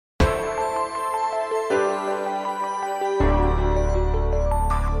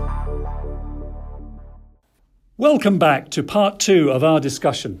Welcome back to part 2 of our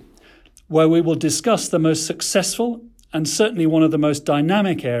discussion, where we will discuss the most successful and certainly one of the most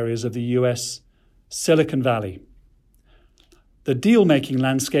dynamic areas of the US, Silicon Valley. The deal-making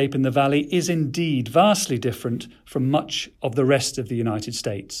landscape in the Valley is indeed vastly different from much of the rest of the United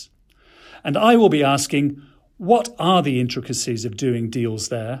States. And I will be asking, what are the intricacies of doing deals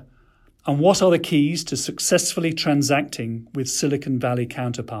there? And what are the keys to successfully transacting with Silicon Valley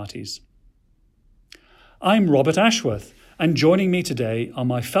counterparties? I'm Robert Ashworth, and joining me today are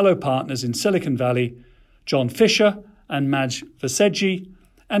my fellow partners in Silicon Valley, John Fisher and Madge Versedji,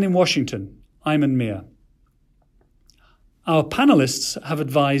 and in Washington, Ayman Mir. Our panelists have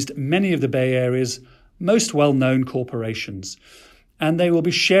advised many of the Bay Area's most well-known corporations, and they will be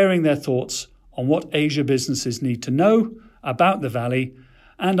sharing their thoughts on what Asia businesses need to know about the Valley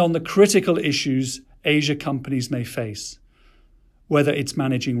and on the critical issues Asia companies may face, whether it's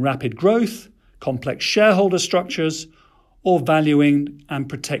managing rapid growth, complex shareholder structures, or valuing and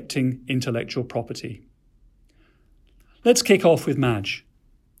protecting intellectual property. Let's kick off with Madge.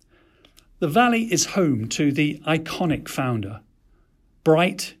 The Valley is home to the iconic founder,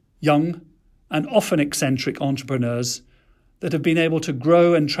 bright, young, and often eccentric entrepreneurs that have been able to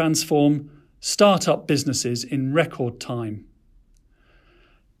grow and transform start-up businesses in record time.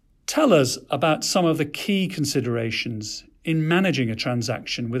 Tell us about some of the key considerations in managing a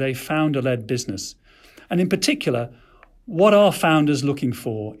transaction with a founder-led business, and in particular, what are founders looking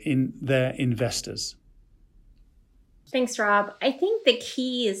for in their investors? Thanks, Rob. I think the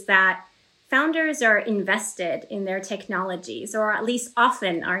key is that founders are invested in their technologies, or at least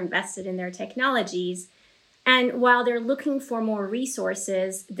often are invested in their technologies. And while they're looking for more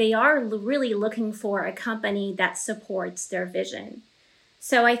resources, they are really looking for a company that supports their vision.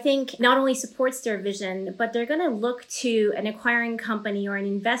 So I think not only supports their vision, but they're going to look to an acquiring company or an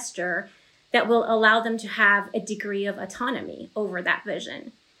investor that will allow them to have a degree of autonomy over that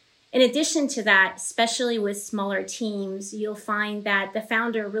vision. In addition to that, especially with smaller teams, you'll find that the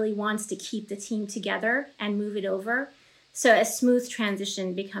founder really wants to keep the team together and move it over. So a smooth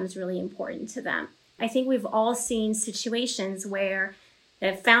transition becomes really important to them. I think we've all seen situations where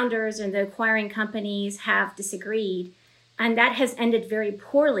the founders and the acquiring companies have disagreed, and that has ended very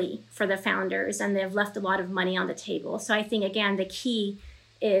poorly for the founders, and they've left a lot of money on the table. So I think, again, the key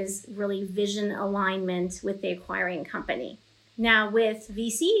is really vision alignment with the acquiring company. Now, with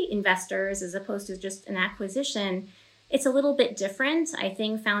VC investors, as opposed to just an acquisition, it's a little bit different. I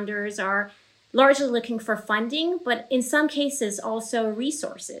think founders are largely looking for funding, but in some cases also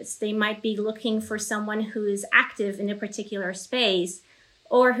resources. They might be looking for someone who is active in a particular space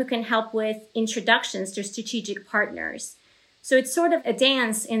or who can help with introductions to strategic partners. So it's sort of a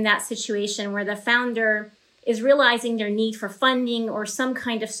dance in that situation where the founder is realizing their need for funding or some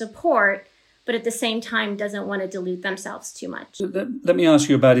kind of support, but at the same time doesn't want to dilute themselves too much. Let me ask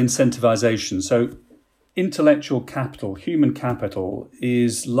you about incentivization. So intellectual capital, human capital,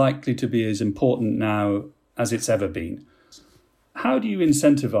 is likely to be as important now as it's ever been. How do you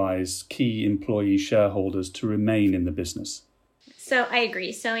incentivize key employee shareholders to remain in the business? So I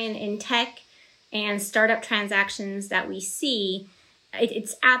agree. So in tech and startup transactions that we see,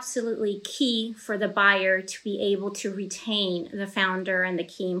 it's absolutely key for the buyer to be able to retain the founder and the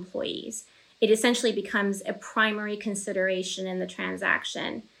key employees. It essentially becomes a primary consideration in the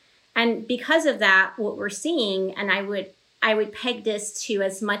transaction. And because of that, what we're seeing, and I would peg this to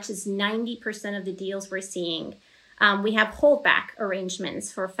as much as 90% of the deals we're seeing, we have holdback arrangements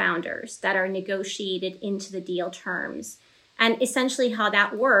for founders that are negotiated into the deal terms. And essentially how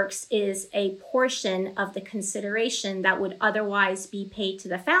that works is a portion of the consideration that would otherwise be paid to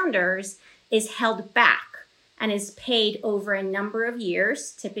the founders is held back and is paid over a number of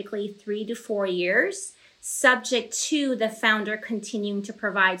years, typically 3 to 4 years, subject to the founder continuing to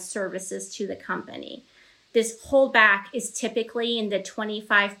provide services to the company. This holdback is typically in the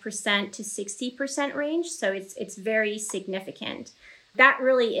 25% to 60% range, so it's very significant. That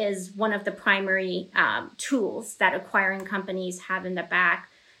really is one of the primary tools that acquiring companies have in the back.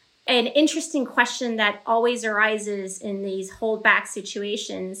 An interesting question that always arises in these holdback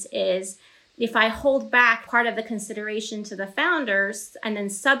situations is, if I hold back part of the consideration to the founders and then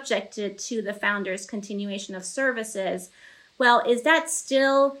subject it to the founders' continuation of services, well, is that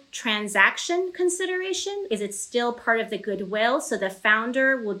still transaction consideration? Is it still part of the goodwill? So the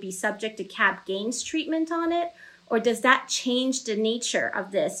founder would be subject to cap gains treatment on it? Or does that change the nature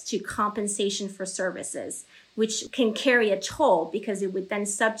of this to compensation for services, which can carry a toll because it would then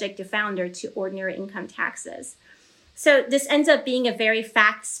subject the founder to ordinary income taxes? So this ends up being a very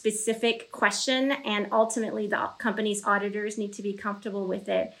fact-specific question, and ultimately the company's auditors need to be comfortable with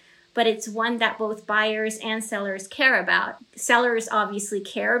it. but it's one that both buyers and sellers care about. Sellers obviously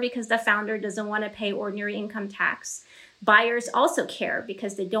care because the founder doesn't want to pay ordinary income tax. Buyers also care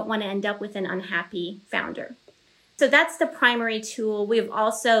because they don't want to end up with an unhappy founder. So that's the primary tool. We have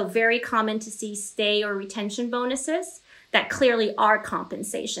also very common to see stay or retention bonuses that clearly are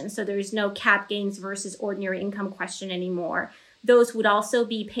compensation. So there's no cap gains versus ordinary income question anymore. Those would also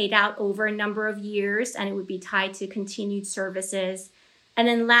be paid out over a number of years, and it would be tied to continued services. And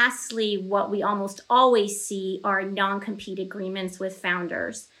then lastly, what we almost always see are non-compete agreements with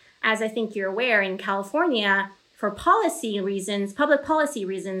founders. As I think you're aware, in California, for policy reasons, public policy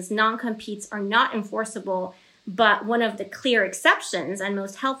reasons, non-competes are not enforceable. But one of the clear exceptions and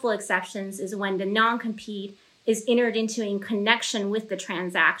most helpful exceptions is when the non-compete is entered into in connection with the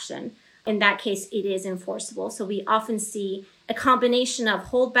transaction. In that case, it is enforceable. So we often see a combination of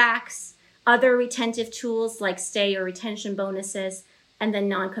holdbacks, other retentive tools like stay or retention bonuses, and then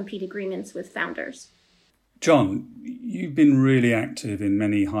non-compete agreements with founders. John, you've been really active in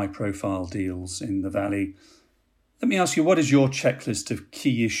many high-profile deals in the Valley. Let me ask you, what is your checklist of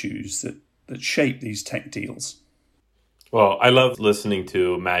key issues that shape these tech deals? Well, I love listening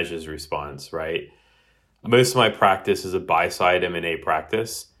to Maj's response, right? Most of my practice is a buy-side M&A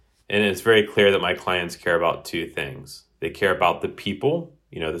practice, and it's very clear that my clients care about two things. They care about the people,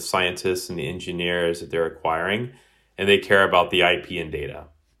 the scientists and the engineers that they're acquiring, and they care about the IP and data.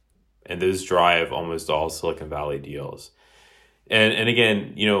 And those drive almost all Silicon Valley deals. And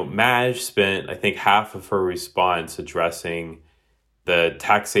again, Maj spent, I think, half of her response addressing the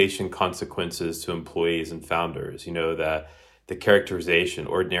taxation consequences to employees and founders, the characterization,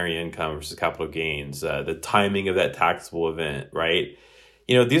 ordinary income versus capital gains, the timing of that taxable event, right?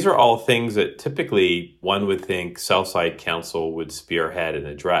 These are all things that typically one would think sell-side counsel would spearhead and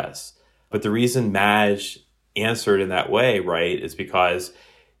address. But the reason Maj answered in that way, right, is because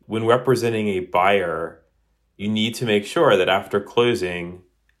when representing a buyer, you need to make sure that after closing,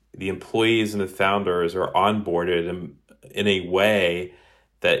 the employees and the founders are onboarded in a way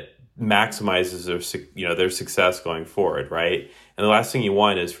that maximizes their success going forward, right? And the last thing you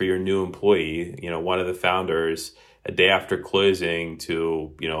want is for your new employee, one of the founders, a day after closing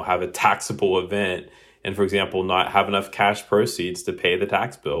to, have a taxable event and, for example, not have enough cash proceeds to pay the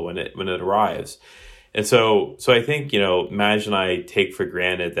tax bill when it arrives. And so I think, Maj and I take for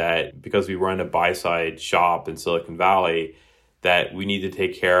granted that because we run a buy-side shop in Silicon Valley, that we need to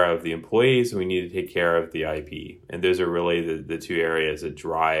take care of the employees and we need to take care of the IP. And those are really the two areas that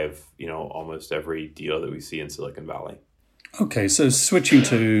drive, almost every deal that we see in Silicon Valley. Okay, so switching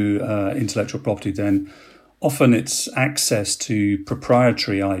to intellectual property then, often it's access to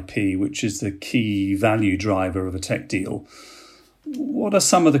proprietary IP, which is the key value driver of a tech deal. What are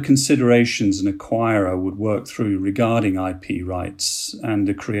some of the considerations an acquirer would work through regarding IP rights and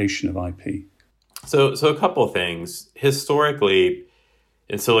the creation of IP? So a couple of things. Historically,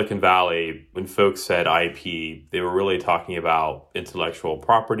 in Silicon Valley, when folks said IP, they were really talking about intellectual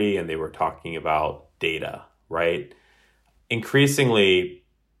property and they were talking about data, right? Increasingly,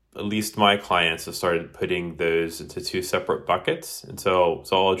 at least my clients have started putting those into two separate buckets. And so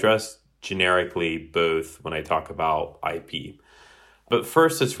I'll address generically both when I talk about IP. But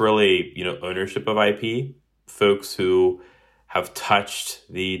first, it's really, ownership of IP. Folks who have touched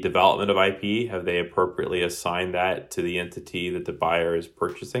the development of IP, have they appropriately assigned that to the entity that the buyer is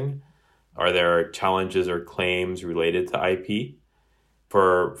purchasing? Are there challenges or claims related to IP?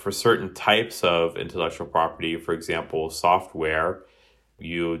 For certain types of intellectual property, for example, software,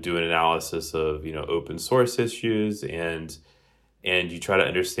 you do an analysis of, open source issues and you try to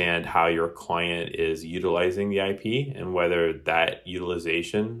understand how your client is utilizing the IP and whether that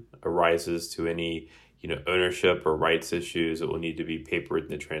utilization arises to any ownership or rights issues that will need to be papered in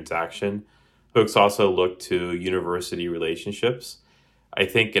the transaction. Folks also look to university relationships. I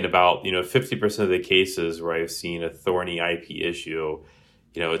think in about 50% of the cases where I've seen a thorny IP issue,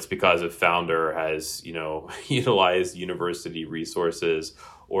 it's because a founder has utilized university resources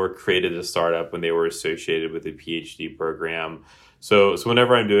or created a startup when they were associated with a PhD program. So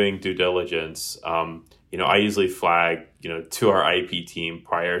whenever I'm doing due diligence, I usually flag to our IP team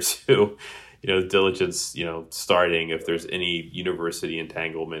prior to diligence, starting if there's any university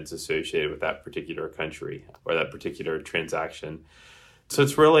entanglements associated with that particular country or that particular transaction. So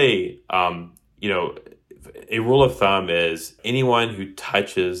it's really, a rule of thumb is anyone who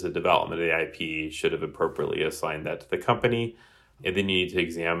touches the development of the IP should have appropriately assigned that to the company. And then you need to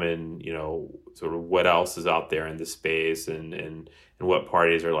examine, sort of what else is out there in the space and what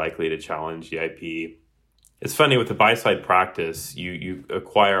parties are likely to challenge the IP. It's funny with the buy-side practice, you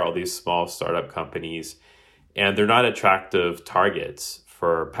acquire all these small startup companies and they're not attractive targets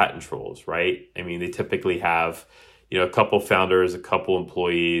for patent trolls, right? I mean, they typically have, a couple founders, a couple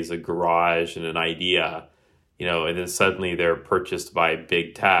employees, a garage, and an idea, and then suddenly they're purchased by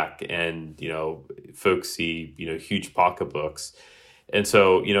big tech, and, folks see, huge pocketbooks. And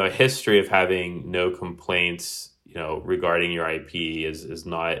so, a history of having no complaints, regarding your IP is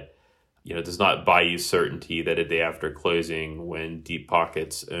not, does not buy you certainty that a day after closing, when Deep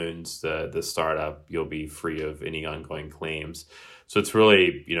Pockets owns the startup, you'll be free of any ongoing claims. So it's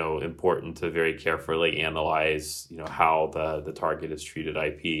really, important to very carefully analyze, how the target has treated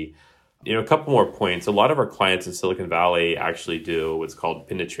IP. A couple more points. A lot of our clients in Silicon Valley actually do what's called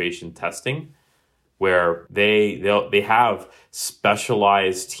penetration testing, where they have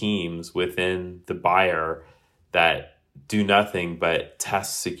specialized teams within the buyer that do nothing but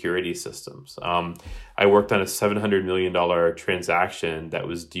test security systems. I worked on a $700 million transaction that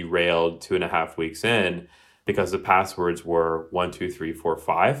was derailed 2.5 weeks in because the passwords were 1, 2, 3, 4,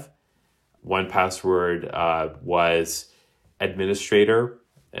 5. One password was administrator,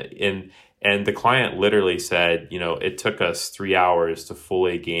 and the client literally said, it took us 3 hours to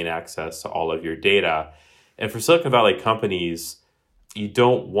fully gain access to all of your data. And for Silicon Valley companies, you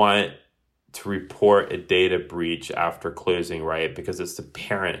don't want to report a data breach after closing, right? Because it's the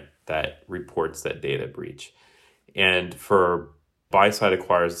parent that reports that data breach. And for buy-side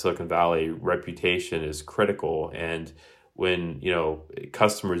acquirers in Silicon Valley, reputation is critical. And when,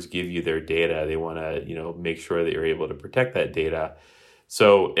 customers give you their data, they want to, make sure that you're able to protect that data.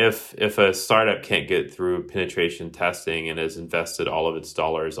 So if a startup can't get through penetration testing and has invested all of its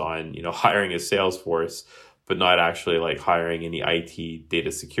dollars on, hiring a sales force, but not actually like hiring any IT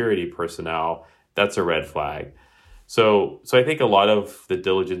data security personnel, that's a red flag. So I think a lot of the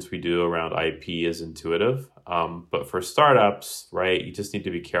diligence we do around IP is intuitive. But for startups, right, you just need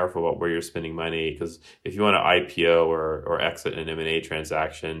to be careful about where you're spending money, because if you want to IPO or exit an M&A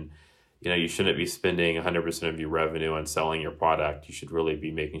transaction, you shouldn't be spending 100% of your revenue on selling your product. You should really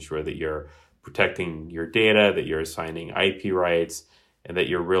be making sure that you're protecting your data, that you're assigning IP rights, and that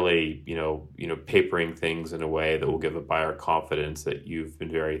you're really, papering things in a way that will give a buyer confidence that you've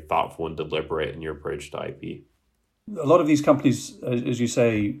been very thoughtful and deliberate in your approach to IP. A lot of these companies, as you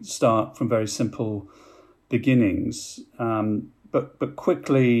say, start from very simple beginnings, but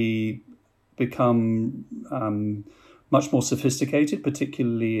quickly become much more sophisticated,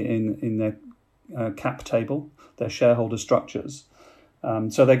 particularly in their cap table, their shareholder structures.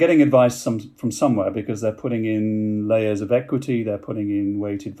 So they're getting advice from somewhere, because they're putting in layers of equity, they're putting in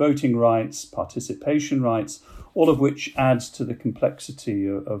weighted voting rights, participation rights, all of which adds to the complexity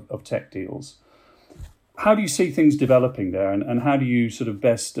of tech deals. How do you see things developing there, and how do you sort of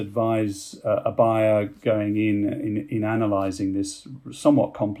best advise a buyer going in analysing this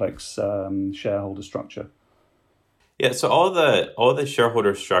somewhat complex shareholder structure? Yeah, so all the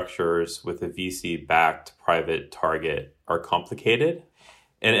shareholder structures with a VC-backed private target are complicated.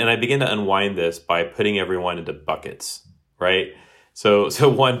 And I begin to unwind this by putting everyone into buckets, right? So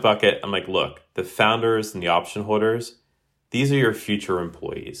one bucket, I'm like, look, the founders and the option holders, these are your future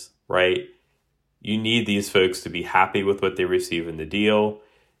employees, right? You need these folks to be happy with what they receive in the deal.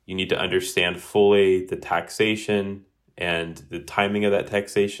 You need to understand fully the taxation and the timing of that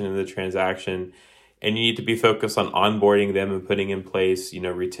taxation in the transaction. And you need to be focused on onboarding them and putting in place,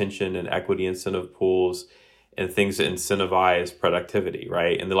 retention and equity incentive pools and things that incentivize productivity,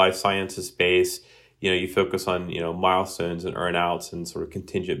 right? In the life sciences space, you focus on, milestones and earnouts and sort of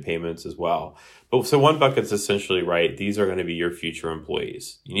contingent payments as well. But so one bucket's essentially, right, these are going to be your future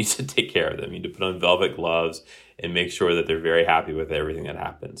employees. You need to take care of them. You need to put on velvet gloves and make sure that they're very happy with everything that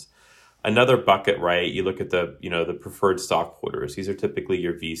happens. Another bucket, right, you look at the preferred stockholders. These are typically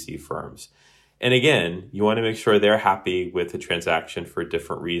your VC firms. And again, you want to make sure they're happy with the transaction for a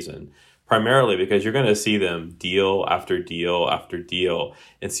different reason, primarily because you're going to see them deal after deal after deal.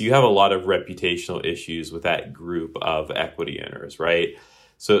 And so you have a lot of reputational issues with that group of equity owners, right?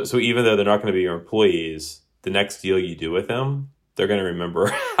 So even though they're not going to be your employees, the next deal you do with them, they're going to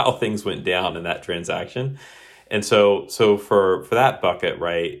remember how things went down in that transaction. And so for that bucket,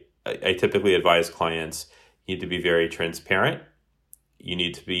 right, I typically advise clients, you need to be very transparent. You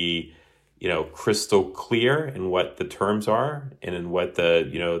need to be crystal clear in what the terms are and in what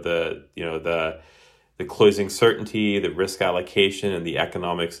the closing certainty, the risk allocation, and the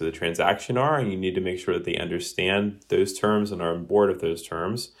economics of the transaction are. And you need to make sure that they understand those terms and are on board with those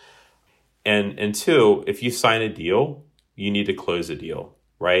terms. And two, if you sign a deal, you need to close a deal,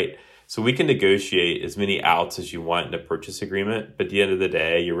 right? So we can negotiate as many outs as you want in a purchase agreement, but at the end of the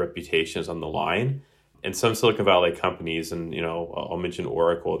day, your reputation is on the line. And some Silicon Valley companies, and I'll mention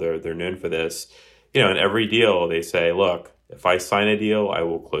Oracle, they're known for this. In every deal they say, look, If I sign a deal, I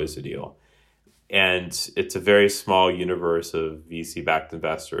will close the deal. And it's a very small universe of VC-backed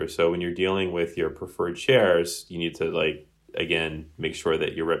investors. So when you're dealing with your preferred shares, you need to again, make sure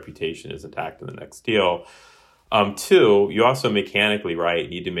that your reputation is intact in the next deal. Two, you also mechanically, right,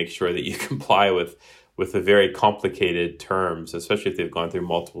 need to make sure that you comply with the very complicated terms, especially if they've gone through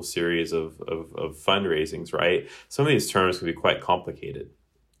multiple series of fundraisings, right? Some of these terms can be quite complicated.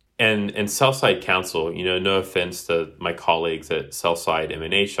 And sell-side counsel, no offense to my colleagues at sell-side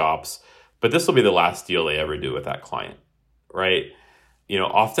M&A shops, but this will be the last deal they ever do with that client, right?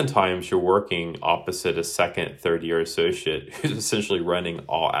 Oftentimes you're working opposite a second, third-year associate who's essentially running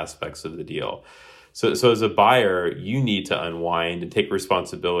all aspects of the deal. So as a buyer, you need to unwind and take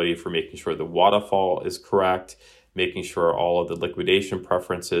responsibility for making sure the waterfall is correct, making sure all of the liquidation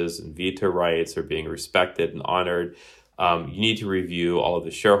preferences and veto rights are being respected and honored. You need to review all of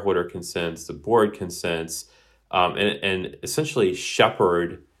the shareholder consents, the board consents, and essentially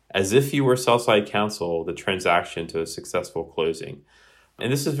shepherd, as if you were sell-side counsel, the transaction to a successful closing.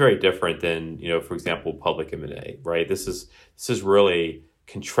 And this is very different than, for example, public M&A, right? This is really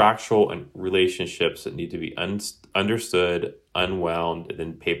contractual and relationships that need to be understood, unwound, and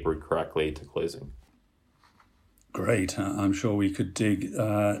then papered correctly to closing. Great. I'm sure we could dig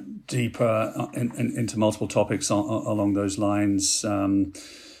deeper into multiple topics along those lines,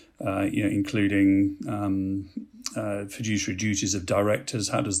 including fiduciary duties of directors.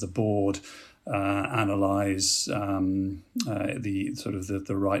 How does the board analyze the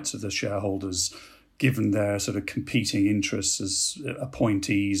rights of the shareholders, given their sort of competing interests as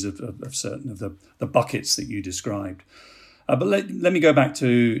appointees of certain of the buckets that you described. But let me go back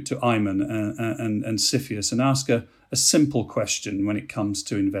to Ayman and CFIUS and ask a simple question when it comes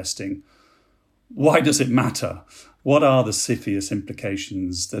to investing. Why does it matter? What are the CFIUS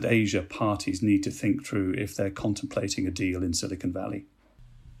implications that Asia parties need to think through if they're contemplating a deal in Silicon Valley?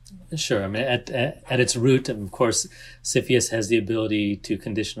 Sure. I mean, at its root, of course, CFIUS has the ability to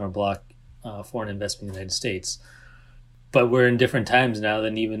condition or block foreign investment in the United States. But we're in different times now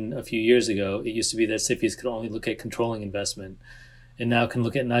than even a few years ago. It used to be that CFIUS could only look at controlling investment, and now can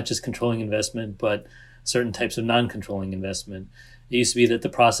look at not just controlling investment, but certain types of non-controlling investment. It used to be that the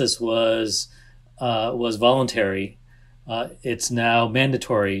process was voluntary. It's now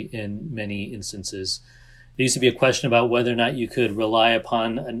mandatory in many instances. There used to be a question about whether or not you could rely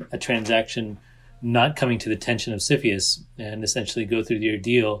upon a transaction not coming to the attention of CFIUS and essentially go through your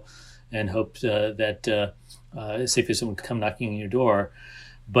deal and hope that CFIUS would come knocking on your door.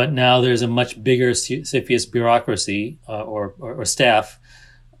 But now there's a much bigger CFIUS bureaucracy or staff,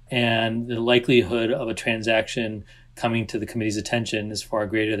 and the likelihood of a transaction coming to the committee's attention is far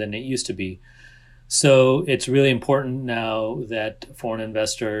greater than it used to be. So it's really important now that foreign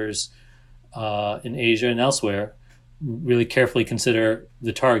investors in Asia and elsewhere really carefully consider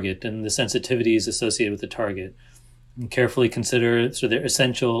the target and the sensitivities associated with the target, and carefully consider their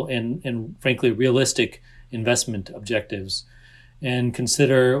essential and frankly realistic investment objectives, and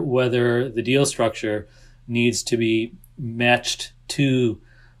consider whether the deal structure needs to be matched to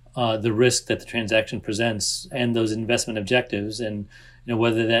the risk that the transaction presents and those investment objectives, and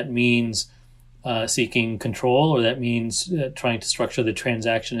whether that means seeking control or that means trying to structure the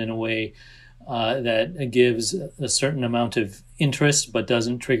transaction in a way that gives a certain amount of interest but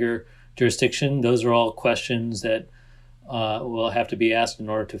doesn't trigger jurisdiction. Those are all questions that will have to be asked in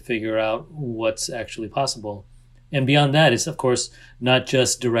order to figure out what's actually possible. And beyond that, it's of course not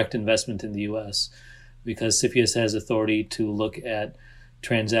just direct investment in the U.S., because CFIUS has authority to look at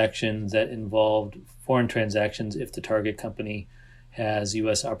transactions that involved foreign transactions if the target company has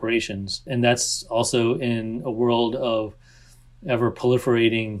U.S. operations. And that's also in a world of ever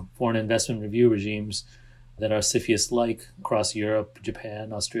proliferating foreign investment review regimes that are CFIUS-like across Europe,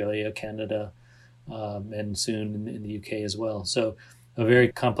 Japan, Australia, Canada, and soon in the UK as well. So a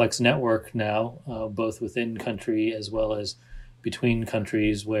very complex network now, both within country as well as between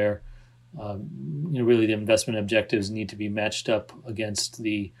countries, where really the investment objectives need to be matched up against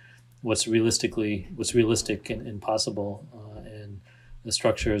what's realistic and possible, and the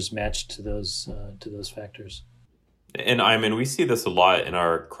structure is matched to those factors. And I mean, we see this a lot in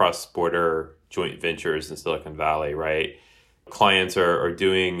our cross-border joint ventures in Silicon Valley, right? Clients are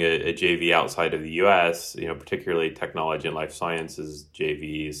doing a JV outside of the U.S., particularly technology and life sciences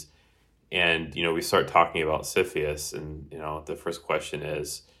JVs. And, we start talking about CFIUS, and, the first question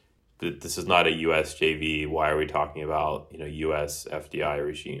is, this is not a U.S. JV. Why are we talking about, U.S. FDI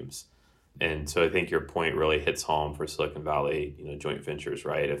regimes? And so I think your point really hits home for Silicon Valley, joint ventures,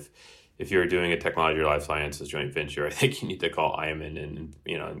 right? If if you're doing a technology or life sciences joint venture, I think you need to call Iman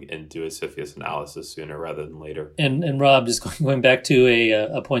and do a CFIUS analysis sooner rather than later. And Rob, just going back to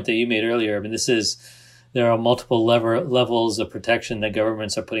a point that you made earlier, I mean, there are multiple levels of protection that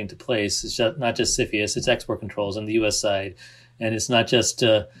governments are putting into place. It's not just CFIUS, it's export controls on the U.S. side, and it's not just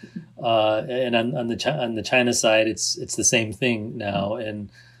and on the China side, it's the same thing now, and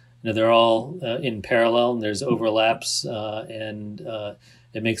they're all in parallel, and there's overlaps, and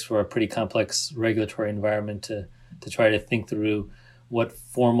it makes for a pretty complex regulatory environment to try to think through what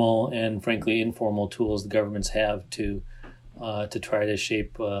formal and frankly informal tools the governments have to try to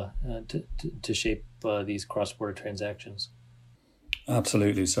shape these cross-border transactions.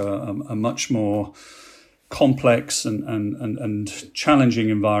 Absolutely. So a much more complex and challenging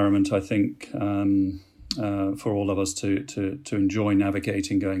environment, I think, for all of us to enjoy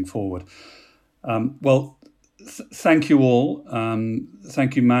navigating going forward. Thank you all.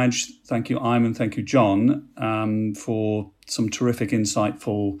 Thank you, Madge. Thank you, Iman. Thank you, John, for some terrific,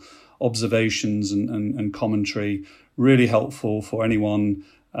 insightful observations and commentary. Really helpful for anyone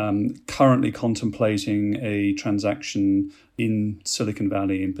currently contemplating a transaction in Silicon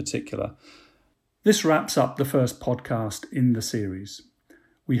Valley in particular. This wraps up the first podcast in the series.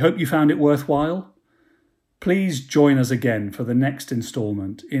 We hope you found it worthwhile. Please join us again for the next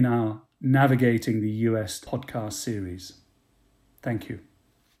installment in our Navigating the US podcast series. Thank you.